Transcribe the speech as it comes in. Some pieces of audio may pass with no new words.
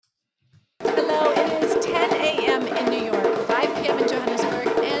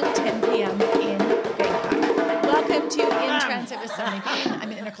name is Sunday Bean. I'm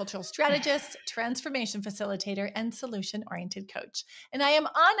an intercultural strategist, transformation facilitator, and solution-oriented coach. And I am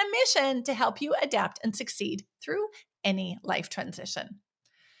on a mission to help you adapt and succeed through any life transition.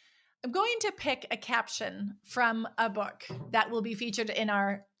 I'm going to pick a caption from a book that will be featured in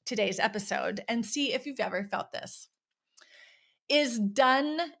our today's episode and see if you've ever felt this. Is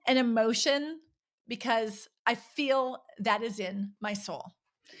done an emotion? Because I feel that is in my soul.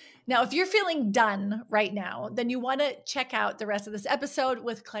 Now, if you're feeling done right now, then you want to check out the rest of this episode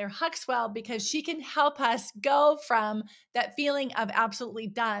with Claire Hauxwell, because she can help us go from that feeling of absolutely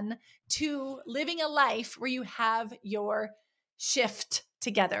done to living a life where you have your shift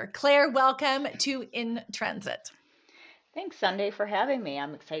together. Claire, welcome to In Transit. Thanks, Sunday, for having me.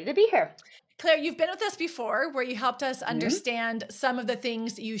 I'm excited to be here. Claire, you've been with us before where you helped us understand some of the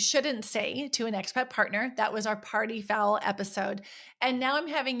things you shouldn't say to an expat partner. That was our party foul episode. And now I'm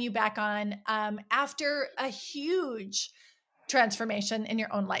having you back on after a huge transformation in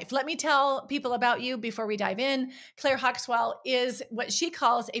your own life. Let me tell people about you before we dive in. Claire Hauxwell is what she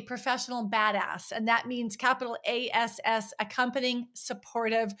calls a professional badass, and that means capital ASS, accompanying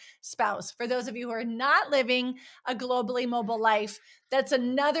supportive spouse. For those of you who are not living a globally mobile life, that's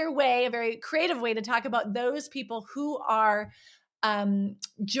another way, a very creative way to talk about those people who are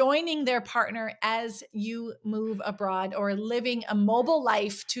joining their partner as you move abroad or living a mobile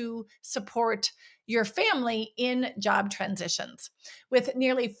life to support your family in job transitions. With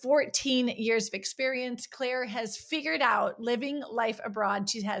nearly 14 years of experience, Claire has figured out living life abroad.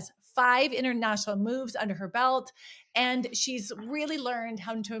 She has 5 international moves under her belt, and she's really learned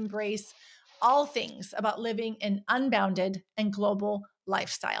how to embrace all things about living an unbounded and global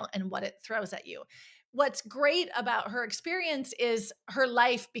lifestyle and what it throws at you. What's great about her experience is her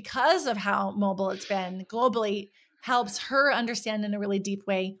life, because of how mobile it's been globally, helps her understand in a really deep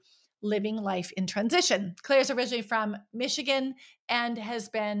way living life in transition. Claire's originally from Michigan and has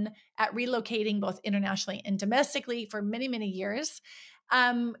been at relocating both internationally and domestically for many, many years.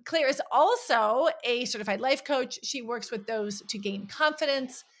 Claire is also a certified life coach. She works with those to gain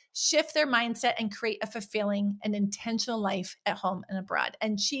confidence, shift their mindset, and create a fulfilling and intentional life at home and abroad.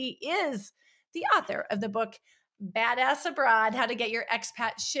 And she is the author of the book, Badass Abroad, How to Get Your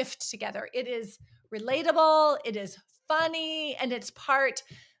Expat Shift Together. It is relatable, it is funny, and it's part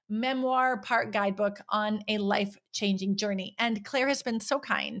memoir, part guidebook on a life-changing journey. And Claire has been so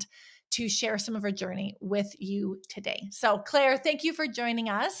kind to share some of her journey with you today. So Claire, thank you for joining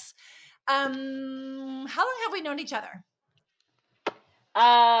us. How long have we known each other?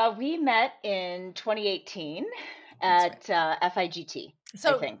 We met in 2018 at FIGT,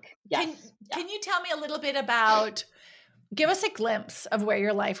 I think. Yes. Can you tell me a little bit about, give us a glimpse of where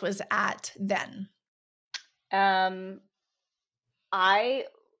your life was at then?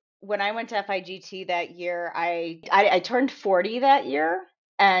 When I went to FIGT that year, I turned 40 that year,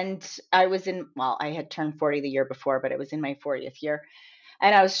 and I had turned 40 the year before, but it was in my 40th year.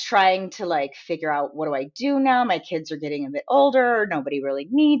 And I was trying to figure out, what do I do now? My kids are getting a bit older. Nobody really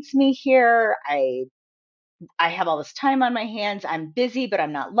needs me here. I have all this time on my hands. I'm busy, but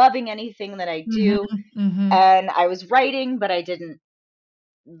I'm not loving anything that I do. Mm-hmm. And I was writing, but I didn't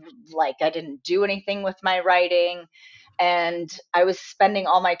do anything with my writing. And I was spending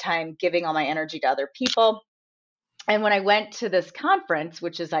all my time giving all my energy to other people. And when I went to this conference,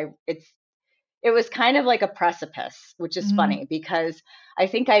 it was kind of like a precipice, which is funny, because I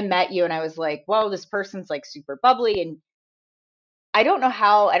think I met you and I was like, whoa, this person's super bubbly. And I don't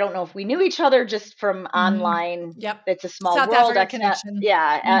know if we knew each other just from online. Yep. It's a small South world. Africa connection.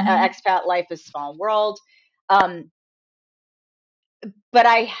 Yeah. Expat life is small world. But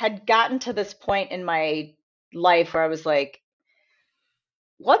I had gotten to this point in my life where I was like,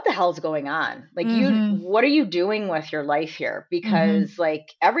 what the hell's going on? What are you doing with your life here? Because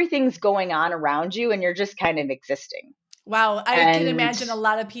everything's going on around you and you're just kind of existing. Wow. I can imagine a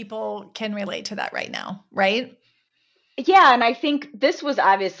lot of people can relate to that right now, right? Yeah. And I think this was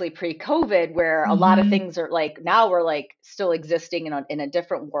obviously pre-COVID, where a lot of things are now we're still existing in a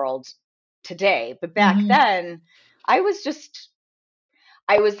different world today. But back then I was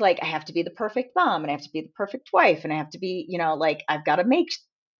I have to be the perfect mom, and I have to be the perfect wife, and I have to be, I've got to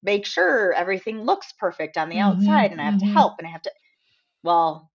make sure everything looks perfect on the outside, and I have to help, and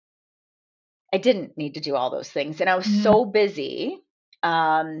I didn't need to do all those things. And I was so busy,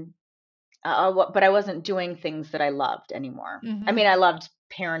 but I wasn't doing things that I loved anymore. I mean, I loved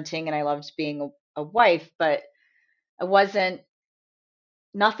parenting and I loved being a wife, but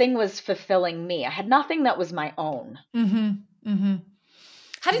nothing was fulfilling me. I had nothing that was my own.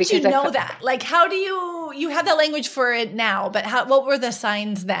 How did you know that? How do you have the language for it now, but what were the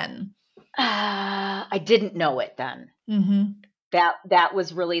signs then? I didn't know it then. That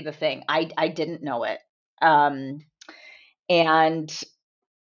was really the thing. I didn't know it. And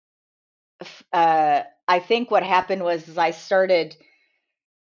I think what happened was is I started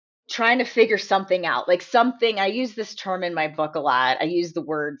trying to figure something out. Like something, I use this term in my book a lot. I use the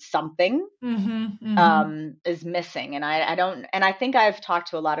word something is missing. And I don't, and I think I've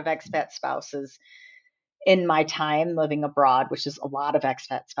talked to a lot of expat spouses in my time living abroad, which is a lot of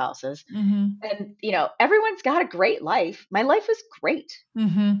expat spouses. And, everyone's got a great life. My life was great.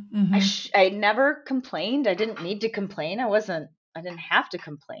 I never complained. I didn't need to complain. I didn't have to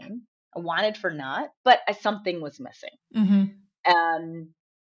complain. I wanted for not, but something was missing.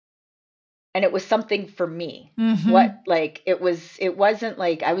 And it was something for me. It wasn't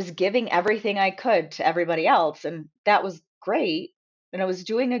like I was giving everything I could to everybody else, and that was great. And I was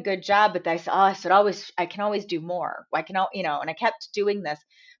doing a good job, but I can always do more. And I kept doing this,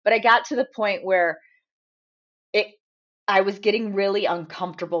 but I got to the point where I was getting really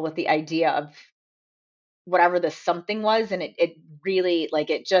uncomfortable with the idea of whatever this something was. And it really,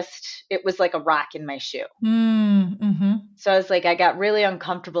 it was like a rock in my shoe. So I was like, I got really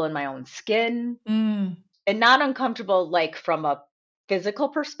uncomfortable in my own skin, and not uncomfortable, like from a physical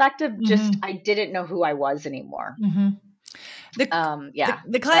perspective, just, I didn't know who I was anymore. The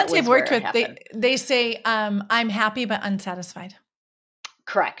clients I've worked with, they say, I'm happy, but unsatisfied.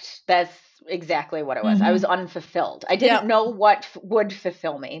 Correct. That's exactly what it was. I was unfulfilled. I didn't know what would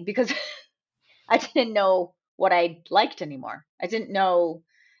fulfill me because I didn't know what I liked anymore. I didn't know.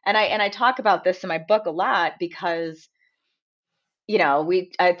 And I talk about this in my book a lot because,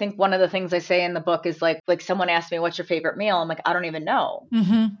 I think one of the things I say in the book is like someone asked me, what's your favorite meal? I'm like, I don't even know,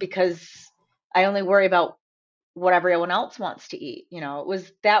 because I only worry about what everyone else wants to eat.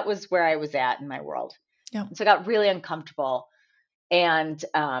 That was where I was at in my world. Yeah. So I got really uncomfortable. And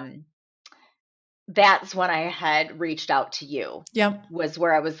that's when I had reached out to you. Yep. Was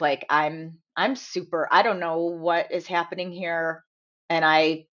where I was like, I'm super, I don't know what is happening here. And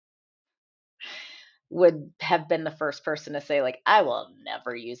I would have been the first person to say, like, I will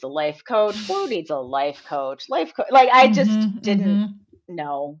never use a life coach. Who needs a life coach? Like, I just didn't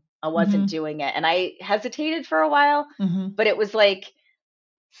know. I wasn't doing it. And I hesitated for a while, but it was like,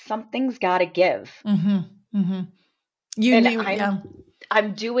 something's got to give. You knew,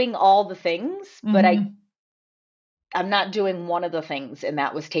 I'm doing all the things, but I'm not doing one of the things, and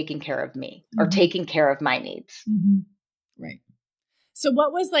that was taking care of me or taking care of my needs. Right. So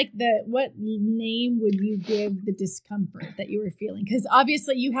what was what name would you give the discomfort that you were feeling? Because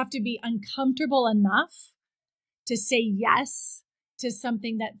obviously you have to be uncomfortable enough to say yes to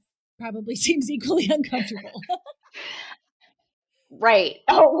something that probably seems equally uncomfortable. Right.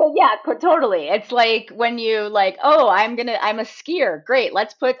 Oh, well, yeah, totally. It's like when you I'm a skier. Great.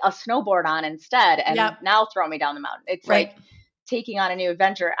 Let's put a snowboard on instead. And now throw me down the mountain. It's like taking on a new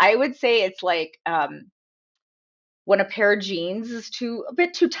adventure. I would say it's like, when a pair of jeans is a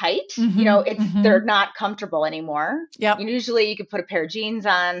bit too tight, they're not comfortable anymore. Yep. Usually you could put a pair of jeans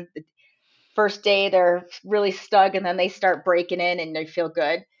on the first day, they're really snug, and then they start breaking in and they feel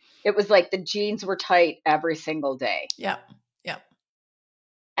good. It was like the jeans were tight every single day. Yep.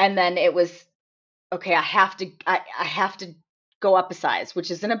 And then it was, okay, I have to go up a size,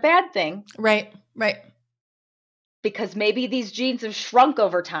 which isn't a bad thing. Right. Because maybe these jeans have shrunk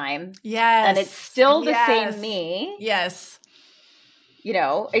over time. Yes. And it's still the same me. Yes.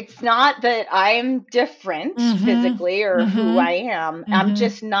 It's not that I'm different physically or who I am. I'm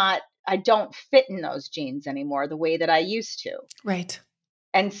just not, I don't fit in those jeans anymore the way that I used to. Right.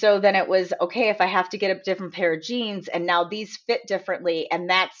 And so then it was, okay, if I have to get a different pair of jeans and now these fit differently, and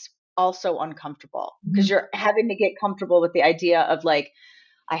that's also uncomfortable because you're having to get comfortable with the idea of like,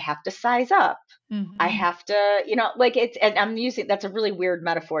 I have to size up. I have to, and I'm using, that's a really weird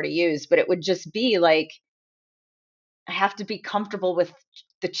metaphor to use, but it would just be like, I have to be comfortable with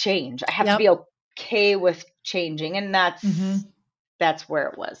the change. I have to be okay with changing. And that's where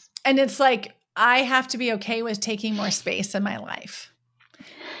it was. And it's like, I have to be okay with taking more space in my life.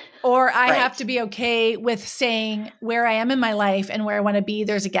 Or I have to be okay with saying where I am in my life and where I want to be,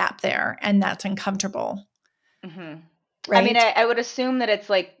 there's a gap there, and that's uncomfortable. Right? I mean, I would assume that it's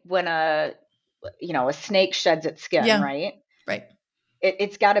like when a snake sheds its skin, right? Right.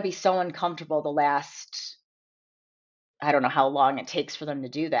 It's got to be so uncomfortable the last, I don't know how long it takes for them to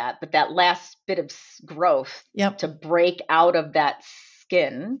do that, but that last bit of growth to break out of that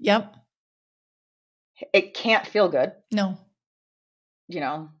skin. Yep. It can't feel good. No.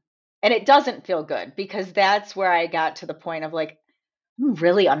 And it doesn't feel good because that's where I got to the point of like, I'm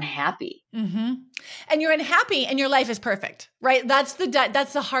really unhappy. Mm-hmm. And you're unhappy and your life is perfect, right? That's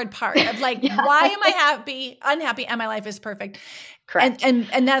the hard part of like, Yeah. why am I unhappy and my life is perfect? Correct.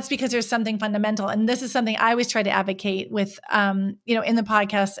 And that's because there's something fundamental. And this is something I always try to advocate with, in the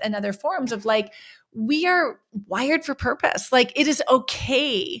podcast and other forums of like, we are wired for purpose. Like it is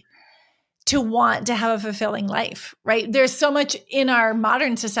okay to want to have a fulfilling life, right? There's so much in our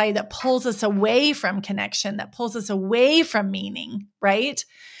modern society that pulls us away from connection, that pulls us away from meaning, right?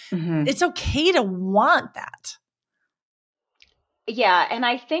 Mm-hmm. It's okay to want that. Yeah. And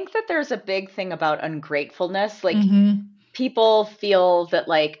I think that there's a big thing about ungratefulness. Like Mm-hmm. people feel that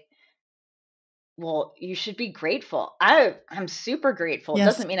like, well, you should be grateful. I'm super grateful. It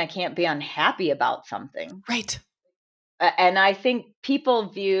Yes. doesn't mean I can't be unhappy about something. Right. And I think people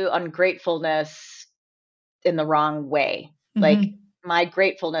view ungratefulness in the wrong way. Like Mm-hmm. my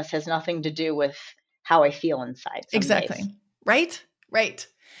gratefulness has nothing to do with how I feel inside some days. Exactly. Right. Right.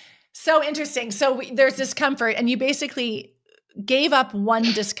 So interesting. So there's discomfort, and you basically gave up one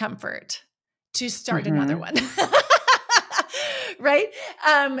discomfort to start another Mm-hmm. one. Right?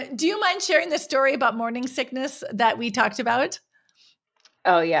 Do you mind sharing the story about morning sickness that we talked about?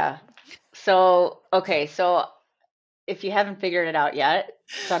 Oh, yeah. So, okay. So if you haven't figured it out yet,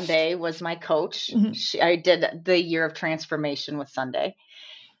 Sunday was my coach. Mm-hmm. I did the year of transformation with Sunday.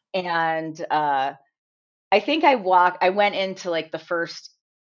 And I think I went into like the first,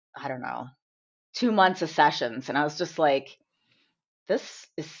 I don't know, 2 months of sessions. And I was just like,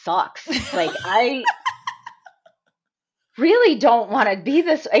 sucks. Like, I really don't want to be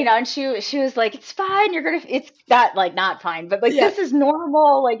this, and she was like, it's fine. It's not like not fine, but like, Yeah. this is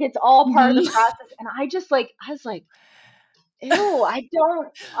normal. Like, it's all part of the Mm-hmm. process. And I was like, ew,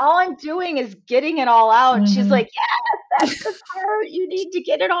 all I'm doing is getting it all out. And she's Mm-hmm. like, yes, that's the part. You need to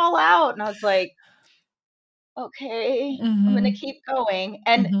get it all out. And I was like, okay, I'm going to Mm-hmm. keep going.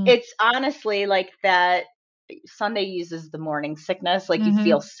 And Mm-hmm. it's honestly like that. Sunday uses the morning sickness. Like you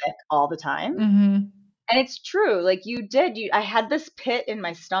feel Mm-hmm. sick all the time. Mm-hmm. And it's true. Like I had this pit in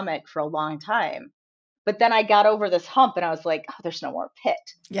my stomach for a long time. But then I got over this hump and I was like, oh, there's no more pit.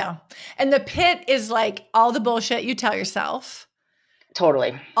 Yeah. And the pit is like all the bullshit you tell yourself,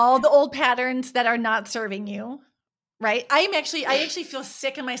 Totally. all the old patterns that are not serving you. Right. I actually feel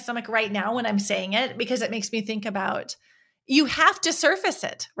sick in my stomach right now when I'm saying it because it makes me think about you have to surface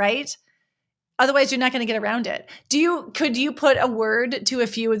it, right? Otherwise you're not going to get around it. Could you put a word to a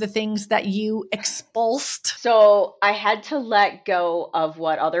few of the things that you expulsed? So I had to let go of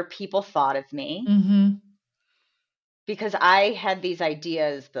what other people thought of me Mm-hmm. because I had these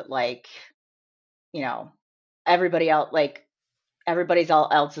ideas that like, you know, everybody else, like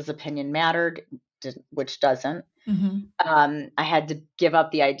else's opinion mattered, which doesn't. Mm-hmm. I had to give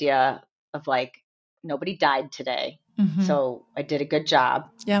up the idea of like, nobody died today. Mm-hmm. So I did a good job.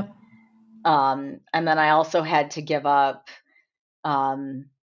 Yep. And then I also had to give up um,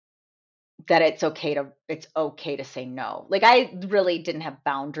 that it's okay to say no. Like I really didn't have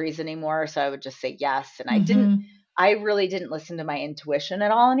boundaries anymore, so I would just say yes. And Mm-hmm. I really didn't listen to my intuition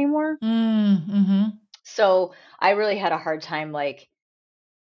at all anymore. Mm-hmm. So I really had a hard time like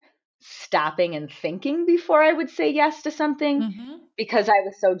stopping and thinking before I would say yes to something Mm-hmm. because I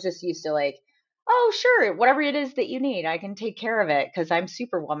was so just used to like, oh sure, whatever it is that you need, I can take care of it because I'm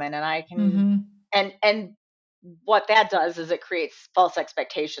superwoman and I can. Mm-hmm. And what that does is it creates false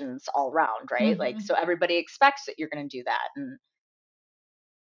expectations all around, right? Like, Mm-hmm. so everybody expects that you're going to do that. And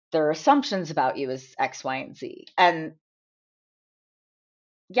their assumptions about you is X, Y, and Z. And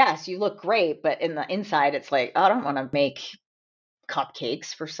yes, you look great, but in the inside, it's like, I don't want to make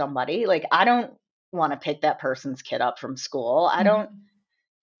cupcakes for somebody. Like, I don't want to pick that person's kid up from school.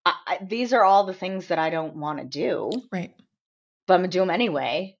 Mm-hmm. These are all the things that I don't want to do, Right. but I'm going to do them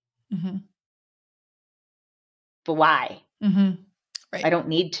anyway. Mm-hmm. But why? Mm-hmm. I Right. don't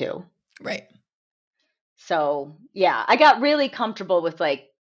need to. Right. So yeah, I got really comfortable with like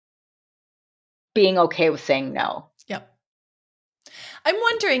being okay with saying no. Yep. I'm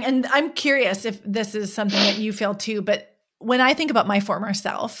wondering, and I'm curious if this is something that you feel too, but when I think about my former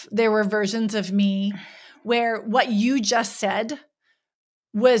self, there were versions of me where what you just said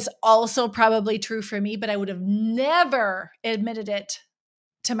was also probably true for me, but I would have never admitted it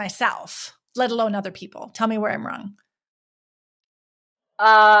to myself, let alone other people. Tell me where I'm wrong.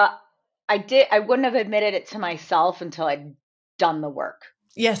 Uh, I wouldn't have admitted it to myself until I'd done the work.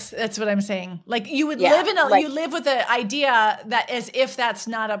 Yes, that's what I'm saying. Like you would Yeah, you like, live with the idea that as if that's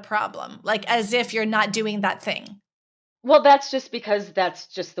not a problem, like as if you're not doing that thing. well, that's just because that's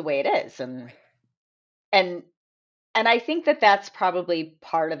just the way it is. And and I think that that's probably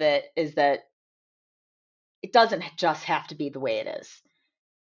part of it is that it doesn't just have to be the way it is.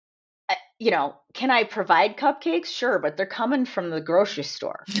 can I provide cupcakes? Sure, but they're coming from the grocery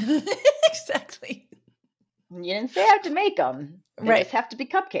store. Exactly. You didn't say I have to make them. They Right. just have to be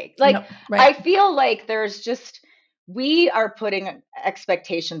cupcakes. Like, Nope. Right. I feel like we are putting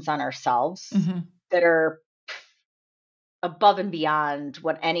expectations on ourselves that are above and beyond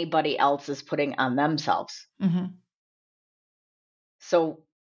what anybody else is putting on themselves. So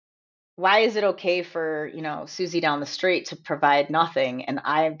why is it okay for, Susie down the street to provide nothing and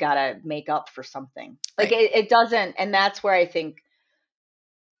I've got to make up for something? Like, Right. it doesn't. And that's where I think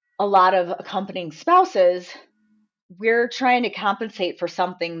a lot of accompanying spouses, we're trying to compensate for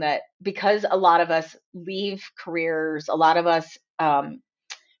something that, because a lot of us leave careers, a lot of us,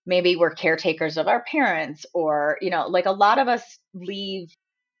 maybe we're caretakers of our parents, or, like a lot of us leave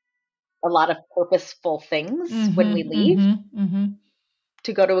a lot of purposeful things when we leave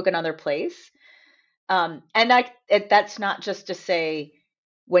to go to another place. And that's not just to say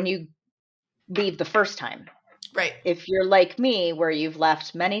when you leave the first time. Right. If you're like me, where you've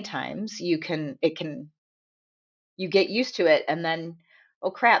left many times, you get used to it, and then,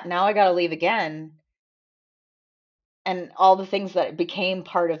 oh crap, now I got to leave again. And all the things that became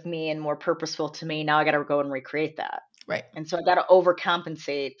part of me and more purposeful to me, now I got to go and recreate that. Right. And so I got to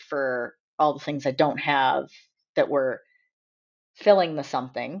overcompensate for all the things I don't have that were filling the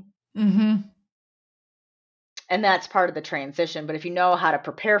something. And that's part of the transition. But if you know how to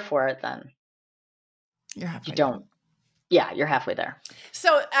prepare for it, then you're halfway. You don't. Yeah, you're halfway there.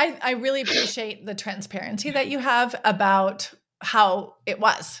 So I really appreciate the transparency that you have about how it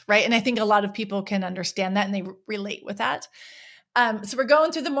was, right? And I think a lot of people can understand that and they relate with that. So we're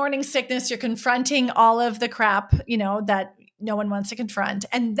going through the morning sickness. You're confronting all of the crap, that no one wants to confront.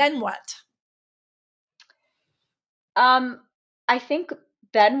 And then what? I think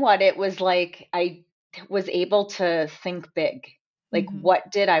then what it was like, I was able to think big. Like,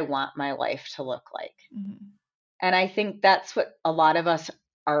 what did I want my life to look like? And I think that's what a lot of us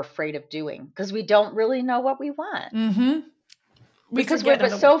are afraid of doing, because we don't really know what we want. Because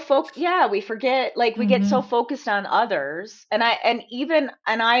we're so focused. Yeah, we forget. Like, we get so focused on others. And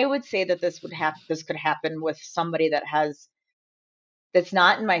I would say that this could happen with somebody that's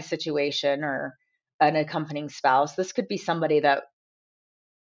not in my situation, or an accompanying spouse. This could be somebody that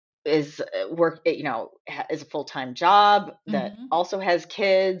is is a full-time job, that also has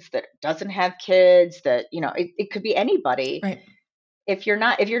kids, that doesn't have kids, that, it could be anybody. Right. If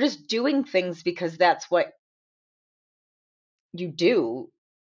you're just doing things because that's what you do,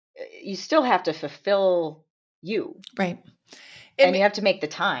 you still have to fulfill you. Right. And you have to make the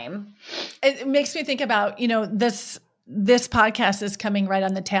time. It makes me think about, this podcast is coming right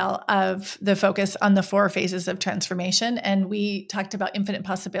on the tail of the focus on the 4 phases of transformation. And we talked about infinite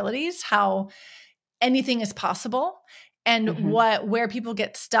possibilities, how anything is possible. And where people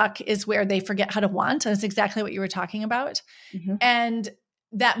get stuck is where they forget how to want. And that's exactly what you were talking about. And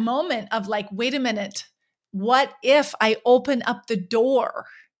that moment of like, wait a minute, what if I open up the door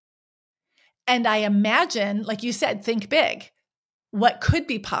and I imagine, like you said, think big, what could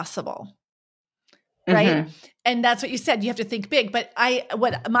be possible? Right. And that's what you said. You have to think big. But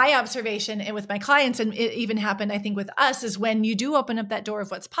what my observation and with my clients, and it even happened, I think, with us, is when you do open up that door of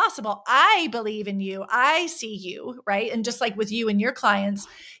what's possible, I believe in you. I see you. Right. And just like with you and your clients,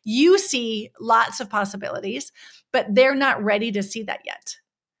 you see lots of possibilities, but they're not ready to see that yet.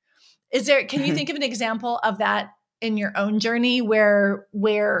 Can you think of an example of that in your own journey where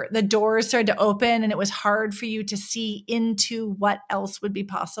the doors started to open and it was hard for you to see into what else would be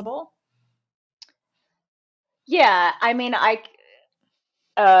possible? Yeah, I mean, I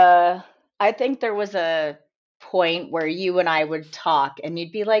think there was a point where you and I would talk and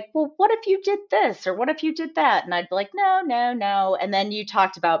you'd be like, well, what if you did this, or what if you did that? And I'd be like, no, no, no. And then you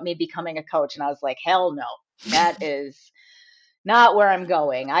talked about me becoming a coach, and I was like, hell no, that is not where I'm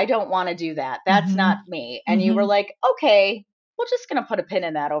going. I don't want to do that. That's not me. And you were like, okay, we're just going to put a pin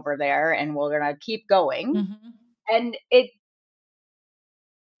in that over there and we're going to keep going. And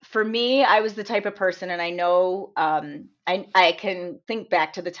for me, I was the type of person, and I know, I can think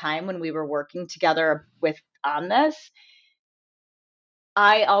back to the time when we were working together on this.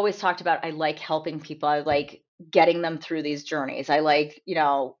 I always talked about, I like helping people. I like getting them through these journeys. I like,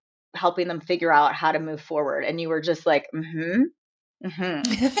 helping them figure out how to move forward. And you were just like,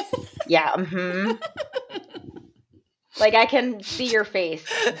 yeah, like, I can see your face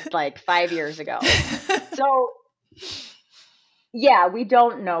like 5 years ago. So yeah, we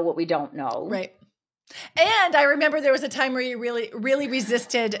don't know what we don't know. Right. And I remember there was a time where you really, really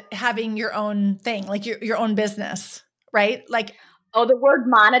resisted having your own thing, like your own business, right? Like, oh, the word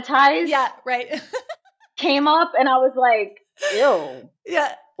monetize. Yeah, right. Came up, and I was like, ew.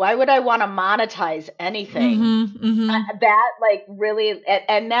 Yeah. why would I want to monetize anything? Mm-hmm, mm-hmm. That like really,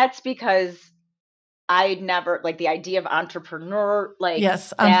 and that's because I never like the idea of entrepreneur, like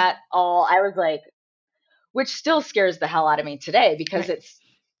Yes. that all, I was like, which still scares the hell out of me today because Right. it's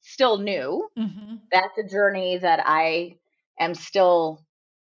still new. Mm-hmm. That's a journey that I am still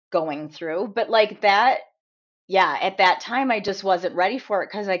going through. But like that, yeah, at that time, I just wasn't ready for it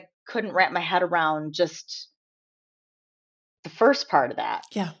because I couldn't wrap my head around just the first part of that.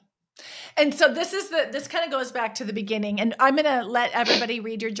 Yeah. And so this kind of goes back to the beginning, and I'm going to let everybody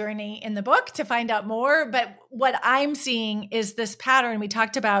read your journey in the book to find out more. But what I'm seeing is this pattern we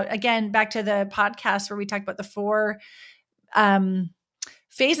talked about, again, back to the podcast where we talked about the 4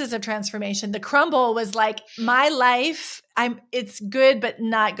 phases of transformation. The crumble was like my life. It's good, but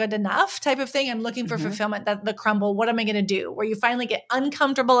not good enough type of thing. I'm looking for fulfillment. That the crumble, what am I going to do? Where you finally get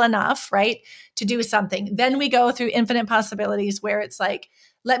uncomfortable enough, right, to do something. Then we go through infinite possibilities where it's like,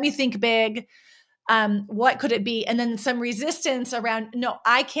 let me think big. What could it be? And then some resistance around, no,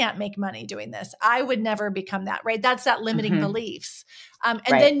 I can't make money doing this. I would never become that, right? That's that limiting beliefs. And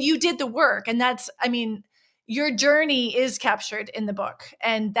Right. then you did the work. And that's, I mean, your journey is captured in the book.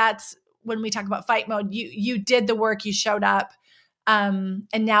 And that's when we talk about fight mode, you did the work, you showed up, and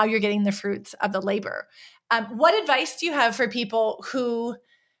now you're getting the fruits of the labor. What advice do you have for people who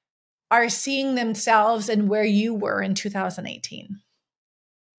are seeing themselves and where you were in 2018?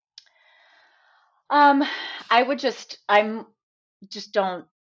 I would I'm just don't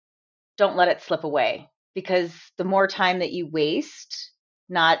let it slip away, because the more time that you waste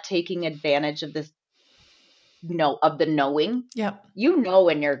not taking advantage of this, of the knowing, Yep.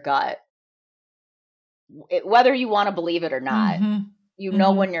 In your gut, whether you want to believe it or not,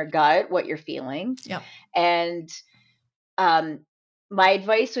 Mm-hmm. in your gut what you're feeling. Yep. And my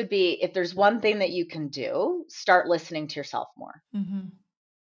advice would be, if there's one thing that you can do, start listening to yourself more,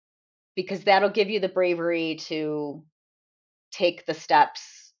 because that'll give you the bravery to take the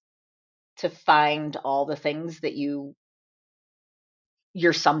steps to find all the things that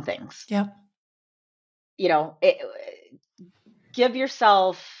you're some things. Yep. Give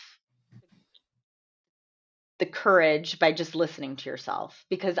yourself the courage by just listening to yourself,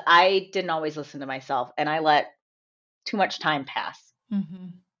 because I didn't always listen to myself, and I let too much time pass.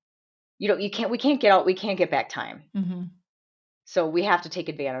 We can't get back time. So we have to take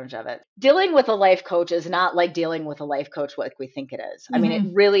advantage of it. Dealing with a life coach is not like dealing with a life coach like we think it is. I mean,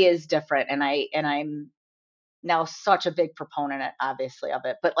 it really is different. And I'm now such a big proponent, obviously, of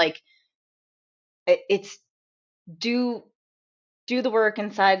it. But like, it's do the work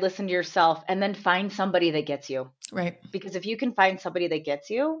inside, listen to yourself, and then find somebody that gets you. Right. Because if you can find somebody that gets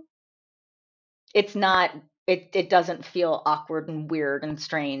you, it's not, it doesn't feel awkward and weird and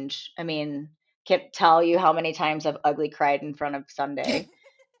strange. I mean, can't tell you how many times I've ugly cried in front of Sunday.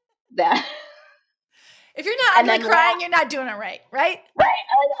 That if you're not ugly crying, you're not doing it right, right? Right.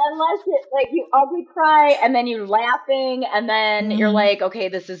 Unless you ugly cry and then you're laughing and then you're like, okay,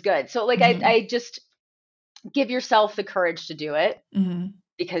 this is good. So like, I just give yourself the courage to do it,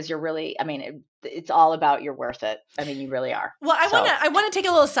 because you're really, I mean, it's all about, you're worth it. I mean, you really are. Well, I want to take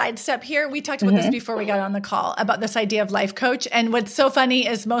a little sidestep here. We talked about this before we got on the call, about this idea of life coach. And what's so funny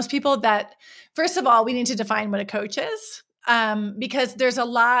is most people that, first of all, we need to define what a coach is, because there's a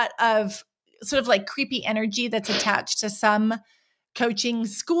lot of sort of like creepy energy that's attached to some coaching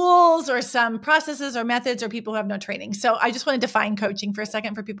schools or some processes or methods or people who have no training. So I just want to define coaching for a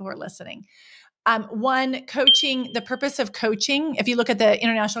second for people who are listening. One, coaching, the purpose of coaching, if you look at the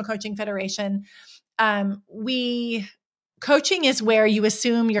International Coaching Federation, coaching is where you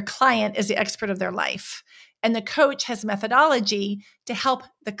assume your client is the expert of their life. And the coach has methodology to help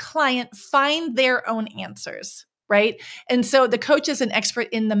the client find their own answers, right? And so the coach is an expert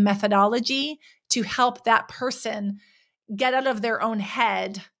in the methodology to help that person get out of their own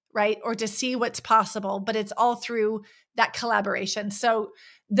head, right? Or to see what's possible, but it's all through that collaboration. So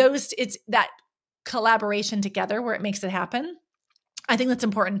it's that collaboration together where it makes it happen. I think that's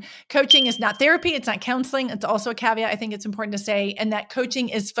important. Coaching is not therapy. It's not counseling. It's also a caveat. I think it's important to say, and that coaching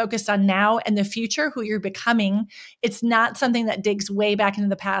is focused on now and the future, who you're becoming. It's not something that digs way back into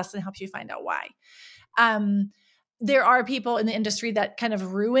the past and helps you find out why. There are people in the industry that kind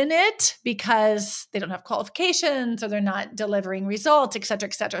of ruin it because they don't have qualifications or they're not delivering results, et cetera,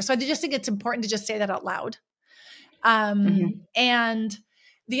 et cetera. So I just think it's important to just say that out loud. And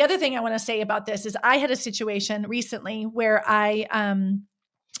the other thing I want to say about this is I had a situation recently where I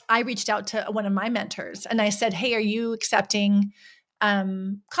reached out to one of my mentors and I said, hey, are you accepting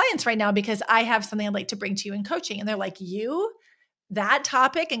clients right now? Because I have something I'd like to bring to you in coaching. And they're like, that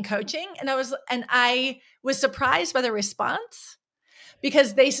topic in coaching? And I was surprised by the response,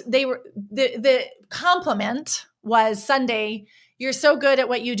 because they were, the compliment was, Sunday, you're so good at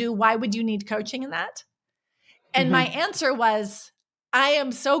what you do. Why would you need coaching in that? And my answer was, I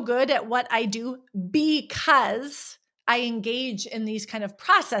am so good at what I do because I engage in these kind of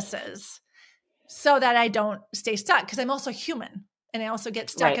processes so that I don't stay stuck, because I'm also human and I also get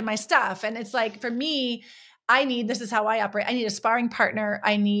stuck in my stuff. And it's like, for me, this is how I operate. I need a sparring partner.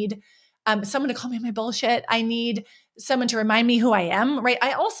 I need someone to call me my bullshit. I need someone to remind me who I am, right?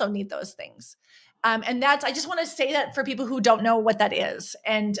 I also need those things. And I just want to say that for people who don't know what that is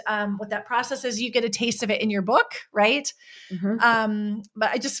and what that process is. You get a taste of it in your book, right? But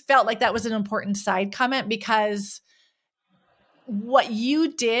I just felt like that was an important side comment, because what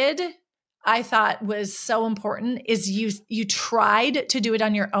you did, I thought, was so important, is you tried to do it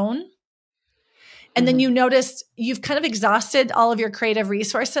on your own. And then you noticed you've kind of exhausted all of your creative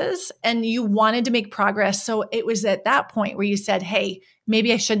resources and you wanted to make progress. So it was at that point where you said, hey,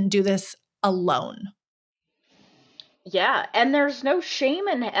 maybe I shouldn't do this alone. Yeah. And there's no shame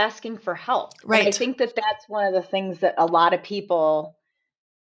in asking for help. Right. And I think that that's one of the things that a lot of people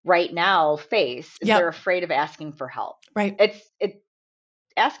right now face, is they're afraid of asking for help. Right.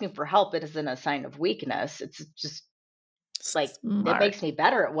 Asking for help, it isn't a sign of weakness. It's just like, it makes me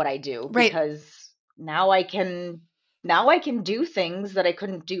better at what I do, because now I can do things that I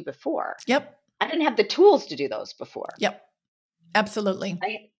couldn't do before. Yep. I didn't have the tools to do those before. Yep. Absolutely.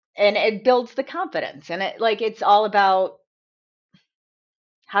 And it builds the confidence, and it's all about,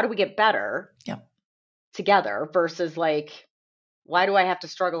 how do we get better together versus why do I have to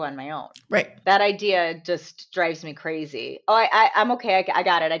struggle on my own? Right. That idea just drives me crazy. Oh, I'm okay. I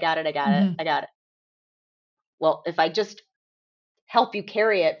got it. I got it. Well, if I just help you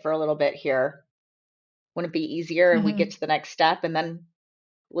carry it for a little bit here, wouldn't it be easier? And we get to the next step, and then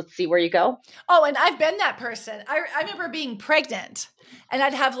let's see where you go. Oh, and I've been that person. I remember being pregnant, and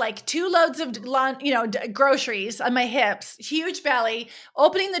I'd have 2 loads of groceries on my hips, huge belly,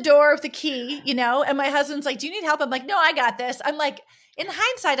 opening the door with the key, and my husband's like, do you need help? I'm like, no, I got this. I'm like, in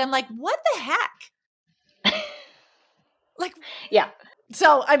hindsight, I'm like, what the heck? Yeah.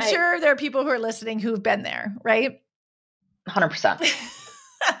 So I'm sure there are people who are listening who've been there, right? 100%.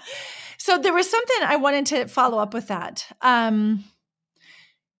 So there was something I wanted to follow up with that.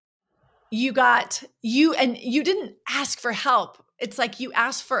 You didn't ask for help. It's like you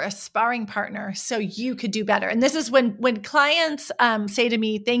asked for a sparring partner so you could do better. And this is when clients say to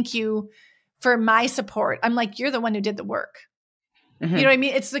me, thank you for my support. I'm like, you're the one who did the work. You know what I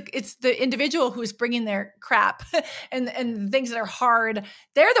mean? It's the individual who's bringing their crap and the things that are hard.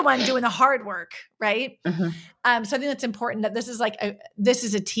 They're the one doing the hard work, right? So I think that's important, that this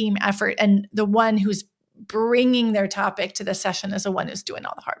is a team effort, and the one who's bringing their topic to the session is the one who's doing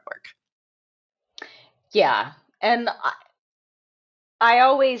all the hard work. Yeah. And I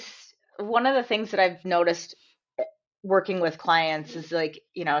always, one of the things that I've noticed working with clients is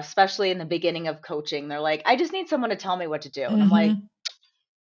especially in the beginning of coaching, they're like, I just need someone to tell me what to do. And I'm like,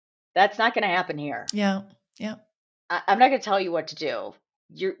 that's not going to happen here. Yeah. Yeah. I'm not going to tell you what to do.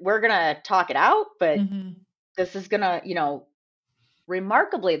 We're going to talk it out, but this is going to,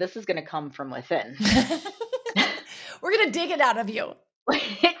 remarkably, this is going to come from within. We're going to dig it out of you.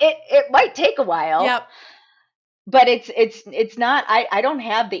 It might take a while. Yep. But it's not, I don't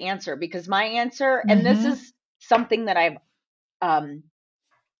have the answer, because my answer, and this is something that I've, and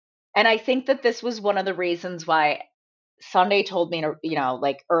I think that this was one of the reasons why Sunday told me to,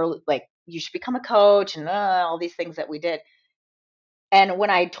 early, you should become a coach, and all these things that we did. And when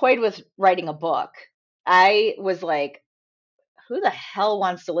I toyed with writing a book, I was like, who the hell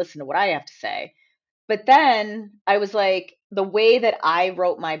wants to listen to what I have to say? But then I was like, the way that I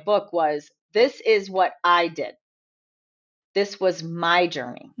wrote my book was, this is what I did. This was my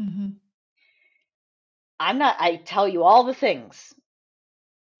journey. I tell you all the things.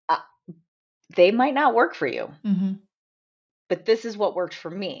 They might not work for you, but this is what worked for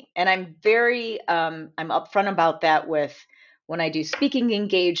me. And I'm very, I'm upfront about that with when I do speaking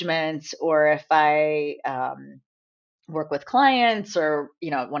engagements, or if I work with clients, or,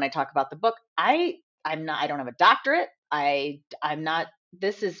 when I talk about the book, I don't have a doctorate. I'm not,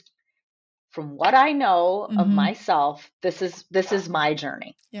 this is from what I know of myself. This is my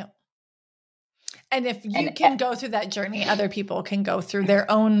journey. Yeah. And if you can go through that journey, other people can go through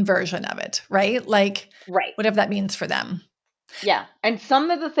their own version of it, right? Whatever that means for them. Yeah. And some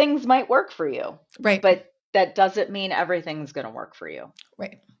of the things might work for you. Right. But that doesn't mean everything's going to work for you.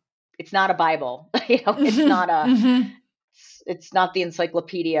 Right. It's not a Bible. It's not it's not the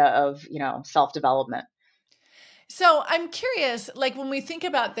encyclopedia of, self-development. So I'm curious, when we think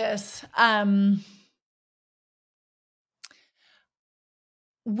about this,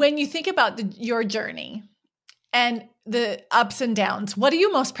 When you think about your journey and the ups and downs, what are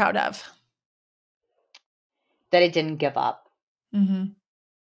you most proud of? That it didn't give up. Mm-hmm.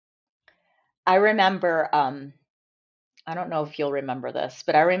 I remember, I don't know if you'll remember this,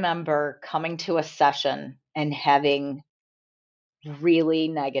 but I remember coming to a session and having really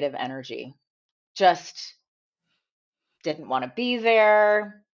negative energy. Just didn't want to be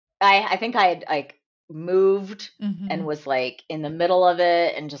there. I think I had like moved and Mm-hmm. was like in the middle of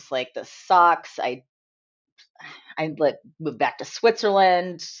it and just like this sucks. Moved back to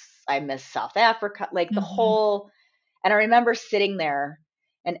Switzerland. I miss South Africa, like the Mm-hmm. whole. And I remember sitting there,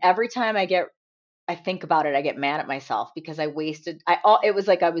 and every time I think about it, I get mad at myself because I wasted. It was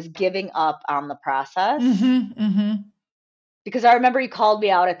like I was giving up on the process. Mm-hmm. Mm-hmm. Because I remember you called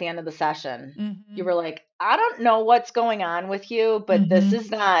me out at the end of the session. You Mm-hmm. were like, I don't know what's going on with you, but this Mm-hmm.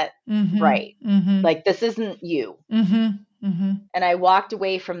 is not Mm-hmm. right. Mm-hmm. Like, this isn't you. Mm-hmm. Mm-hmm. And I walked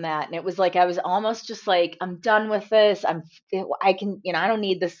away from that. And it was like, I was almost just like, I'm done with this. I can, I don't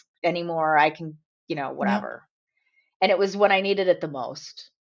need this anymore. I can, Yep. whatever. And it was when I needed it the most.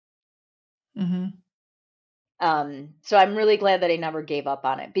 Mm-hmm. So I'm really glad that I never gave up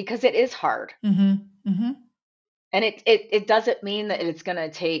on it because it is hard. Mm-hmm. Mm-hmm. And it doesn't mean that it's going to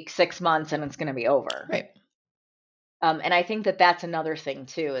take 6 months and it's going to be over. Right. And I think that that's another thing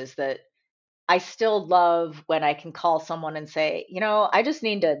too, is that I still love when I can call someone and say, I just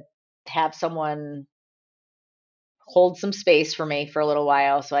need to have someone hold some space for me for a little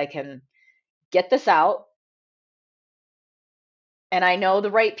while so I can get this out. And I know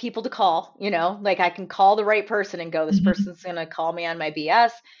the right people to call, like I can call the right person and go, this Mm-hmm. person's going to call me on my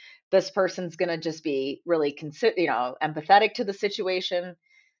BS. This person's going to just be really, empathetic to the situation.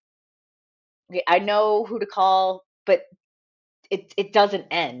 I know who to call, but it doesn't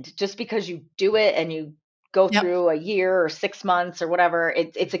end just because you do it and you go Yep. through a year or 6 months or whatever.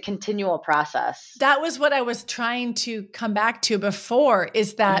 It's a continual process. That was what I was trying to come back to before,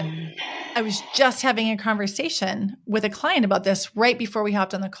 is that Mm. I was just having a conversation with a client about this right before we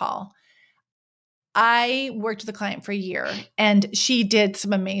hopped on the call. I worked with a client for a year and she did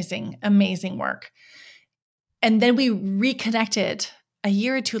some amazing, amazing work. And then we reconnected a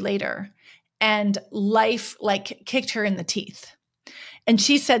year or two later and life like kicked her in the teeth. And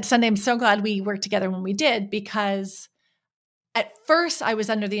she said, Sunday, I'm so glad we worked together when we did, because at first I was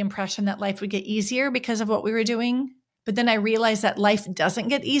under the impression that life would get easier because of what we were doing. But then I realized that life doesn't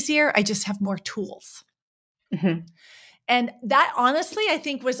get easier. I just have more tools. Mhm. And that honestly, I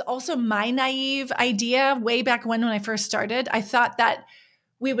think was also my naive idea way back when I first started. I thought that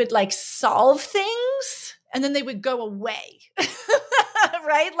we would like solve things and then they would go away.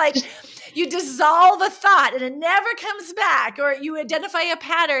 Right? Like you dissolve a thought and it never comes back, or you identify a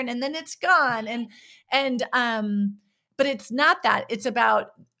pattern and then it's gone. But it's not that. It's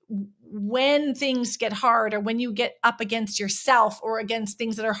about when things get hard, or when you get up against yourself or against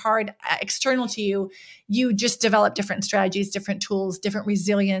things that are hard external to you, you just develop different strategies, different tools, different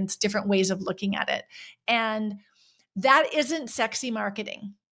resilience, different ways of looking at it. And that isn't sexy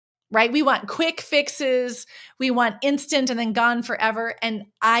marketing, right? We want quick fixes. We want instant and then gone forever. And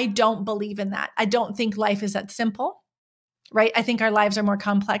I don't believe in that. I don't think life is that simple, right? I think our lives are more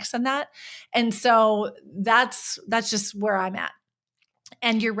complex than that. And so that's just where I'm at.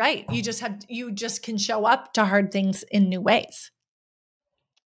 And you're right. You just can show up to hard things in new ways.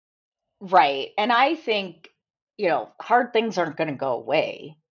 Right. And I think, hard things aren't going to go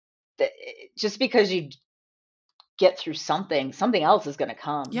away. Just because you get through something else is going to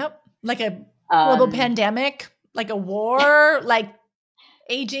come. Yep. Like a global Um, pandemic, like a war, like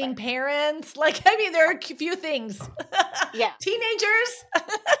aging right. parents. Like, I mean, there are a few things. Yeah. Teenagers,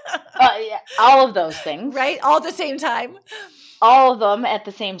 Yeah. All of those things. right? All at the same time. All of them at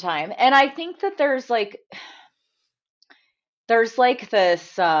the same time. And I think that there's like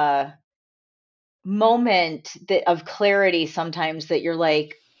this moment of clarity sometimes that you're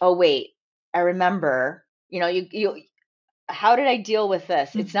like, oh wait, I remember. You how did I deal with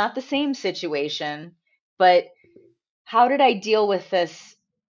this? It's not the same situation, but how did I deal with this?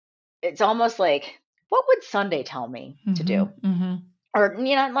 It's almost like, what would Sunday tell me to Mm-hmm, do? mm-hmm. Or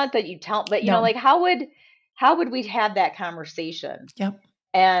not that you tell, but No. like how would we have that conversation? Yep.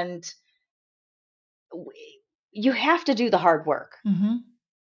 And you have to do the hard work. Mm-hmm.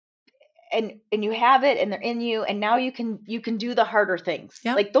 And you have it and they're in you, and now you can do the harder things.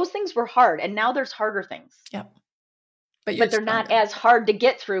 Yep. Like those things were hard and now there's harder things. Yep. But you're But they're not stronger. as hard to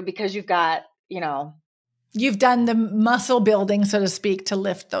get through because you've got, You've done the muscle building, so to speak, to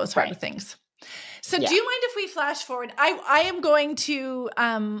lift those harder right. things. So do you mind if we flash forward? I am going to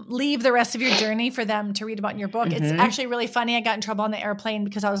leave the rest of your journey for them to read about in your book. It's actually really funny. I got in trouble on the airplane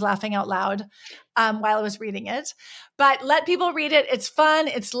because I was laughing out loud while I was reading it. But let people read it. It's fun.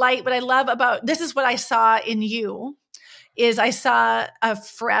 It's light. What I love about this is what I saw in you is I saw a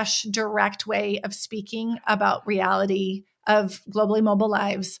fresh, direct way of speaking about reality of globally mobile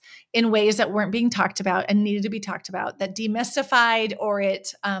lives in ways that weren't being talked about and needed to be talked about, that demystified or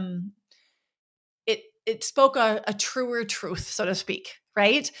it spoke a truer truth, so to speak,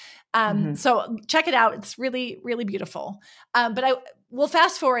 right? So check it out. It's really, really beautiful. But we'll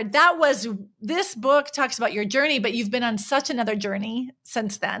fast forward. This book talks about your journey, but you've been on such another journey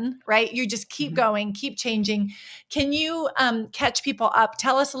since then, right? You just keep going, keep changing. Can you catch people up?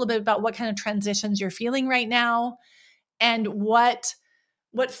 Tell us a little bit about what kind of transitions you're feeling right now and what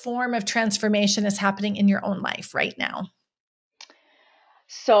form of transformation is happening in your own life right now.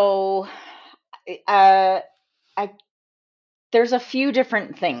 So there's a few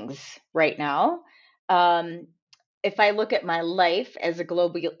different things right now. If I look at my life as a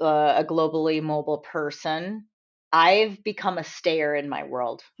globally mobile person, I've become a stayer in my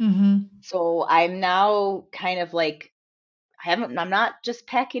world. So I'm now kind of like, I'm not just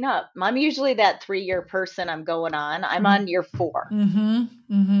packing up. I'm usually that 3-year person. I'm going on. I'm on year 4.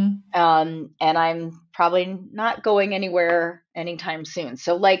 And I'm probably not going anywhere anytime soon.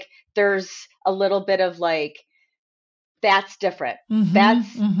 So like, there's a little bit of like, that's different.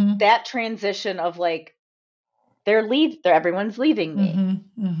 That transition of like, everyone's leaving me,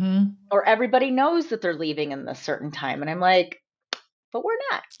 or everybody knows that they're leaving in this certain time. And I'm like, but we're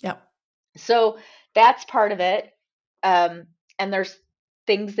not. Yep. So that's part of it. And there's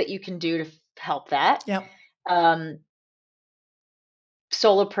things that you can do to help that. Yep.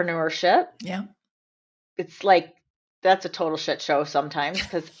 Solopreneurship. Yeah. It's like, that's a total shit show sometimes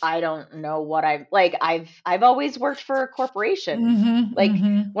because I don't know what I've always worked for a corporation.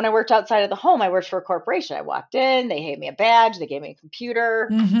 When I worked outside of the home, I worked for a corporation. I walked in, they gave me a badge, they gave me a computer.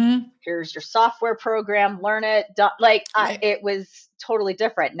 Here's your software program, learn it. It was totally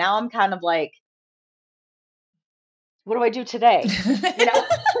different. Now I'm kind of like, what do I do today?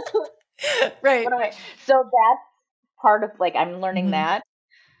 Right. So that's part of like, I'm learning that.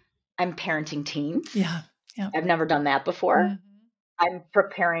 I'm parenting teens. Yeah. I've never done that before. I'm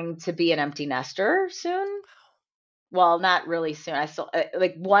preparing to be an empty nester soon. Well, not really soon. I still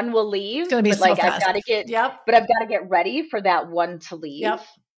like one will leave, it's gonna be but so like fast. I've got to get, but I've got to get ready for that one to leave.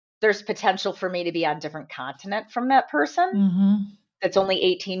 There's potential for me to be on a different continent from that person that's only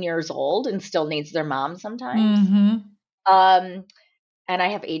 18 years old and still needs their mom sometimes. And I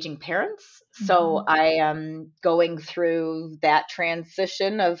have aging parents. So I am going through that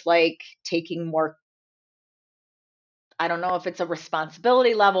transition of like taking more, I don't know if it's a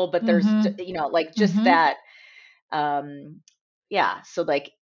responsibility level, but there's, like just that. So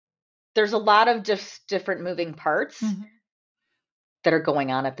like there's a lot of just different moving parts that are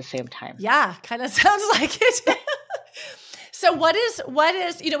going on at the same time. Yeah, kind of sounds like it. So what is,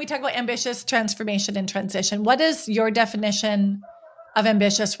 we talk about ambitious transformation and transition. What is your definition of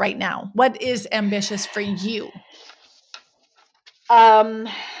ambitious right now? What is ambitious for you?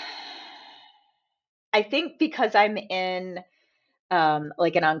 I think because I'm in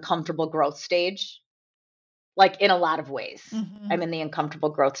like an uncomfortable growth stage, like in a lot of ways. I'm in the uncomfortable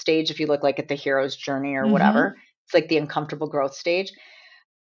growth stage. If you look like at the hero's journey or whatever, it's like the uncomfortable growth stage.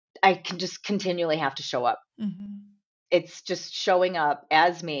 I can just continually have to show up. It's just showing up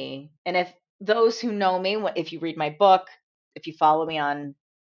as me. And if those who know me, if you read my book, if you follow me on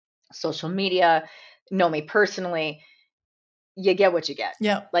social media, know me personally, you get what you get.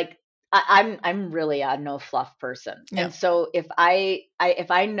 Yeah. Like I'm really a no fluff person. And so if I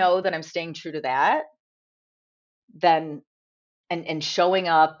know that I'm staying true to that, then and showing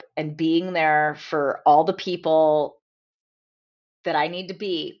up and being there for all the people that I need to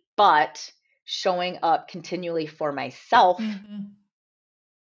be, but showing up continually for myself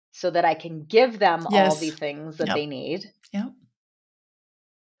so that I can give them all the things that they need.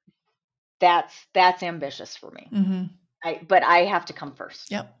 That's ambitious for me. But I have to come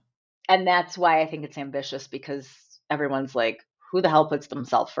first. And that's why I think it's ambitious, because everyone's like, who the hell puts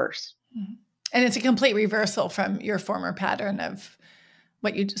themselves first? And it's a complete reversal from your former pattern of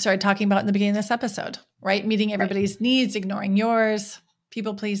what you started talking about in the beginning of this episode, right? Meeting everybody's needs, ignoring yours,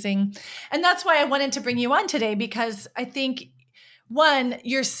 people pleasing. And that's why I wanted to bring you on today, because I think, one,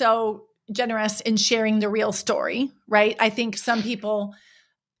 you're so generous in sharing the real story, right? I think some people,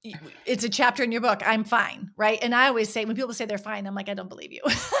 it's a chapter in your book, I'm fine, right? And I always say, when people say they're fine, I'm like, I don't believe you.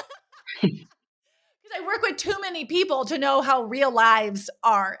 Because I work with too many people to know how real lives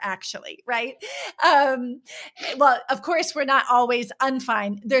are actually, right? Well, of course, we're not always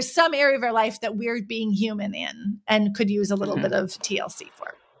unfine. There's some area of our life that we're being human in and could use a little bit of TLC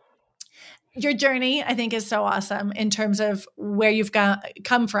for. Your journey, I think, is so awesome in terms of where you've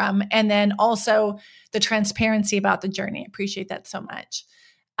come from, and then also the transparency about the journey. I appreciate that so much.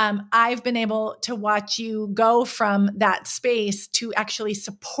 I've been able to watch you go from that space to actually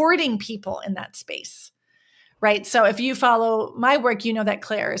supporting people in that space, right? So if you follow my work, you know that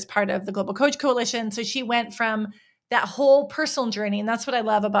Claire is part of the Global Coach Coalition. So she went from that whole personal journey. And that's what I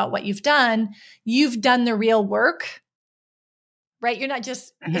love about what you've done. You've done the real work, right? You're not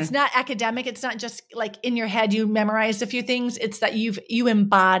just, it's not academic. It's not just like in your head, you memorized a few things. It's that you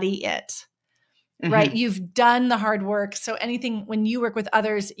embody it. Right. You've done the hard work. So anything, when you work with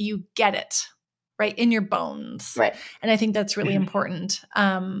others, you get it right in your bones. Right. And I think that's really important.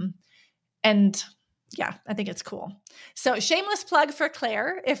 And yeah, I think it's cool. So shameless plug for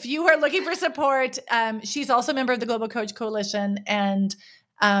Claire. If you are looking for support, she's also a member of the Global Coach Coalition and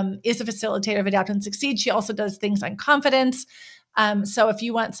is a facilitator of Adapt and Succeed. She also does things on confidence. So if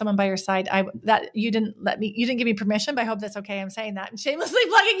you want someone by your side, you didn't give me permission, but I hope that's okay. I'm saying that. I'm shamelessly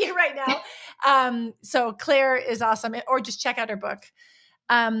plugging you right now. So Claire is awesome, or just check out her book.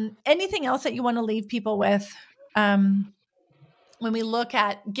 Anything else that you want to leave people with? When we look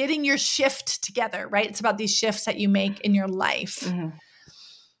at getting your shift together, right? It's about these shifts that you make in your life.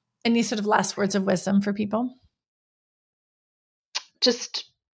 Any sort of last words of wisdom for people? Just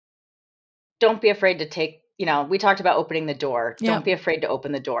don't be afraid to take, we talked about opening the door. Yep. Don't be afraid to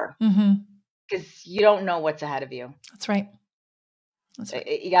open the door because you don't know what's ahead of you. That's right.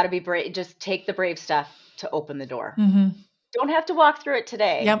 You got to be brave. Just take the brave stuff to open the door. Don't have to walk through it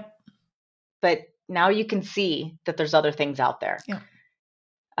today. Yep. But now you can see that there's other things out there. Yeah.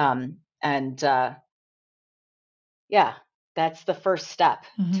 That's the first step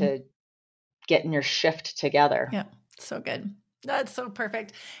to getting your shift together. Yeah. So good. That's so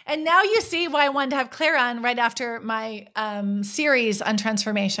perfect. And now you see why I wanted to have Claire on right after my series on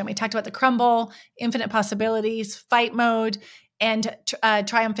transformation. We talked about the crumble, infinite possibilities, fight mode, and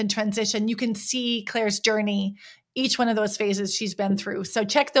triumph and transition. You can see Claire's journey, each one of those phases she's been through. So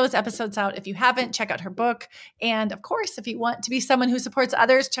check those episodes out. If you haven't, check out her book. And of course, if you want to be someone who supports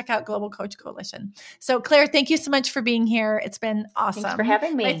others, check out Global Coach Coalition. So Claire, thank you so much for being here. It's been awesome. Thanks for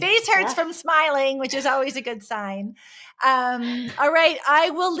having me. My face hurts from smiling, which is always a good sign. All right. I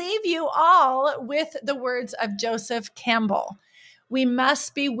will leave you all with the words of Joseph Campbell. We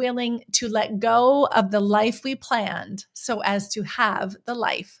must be willing to let go of the life we planned so as to have the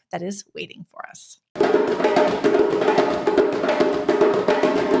life that is waiting for us.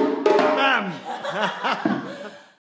 Bam!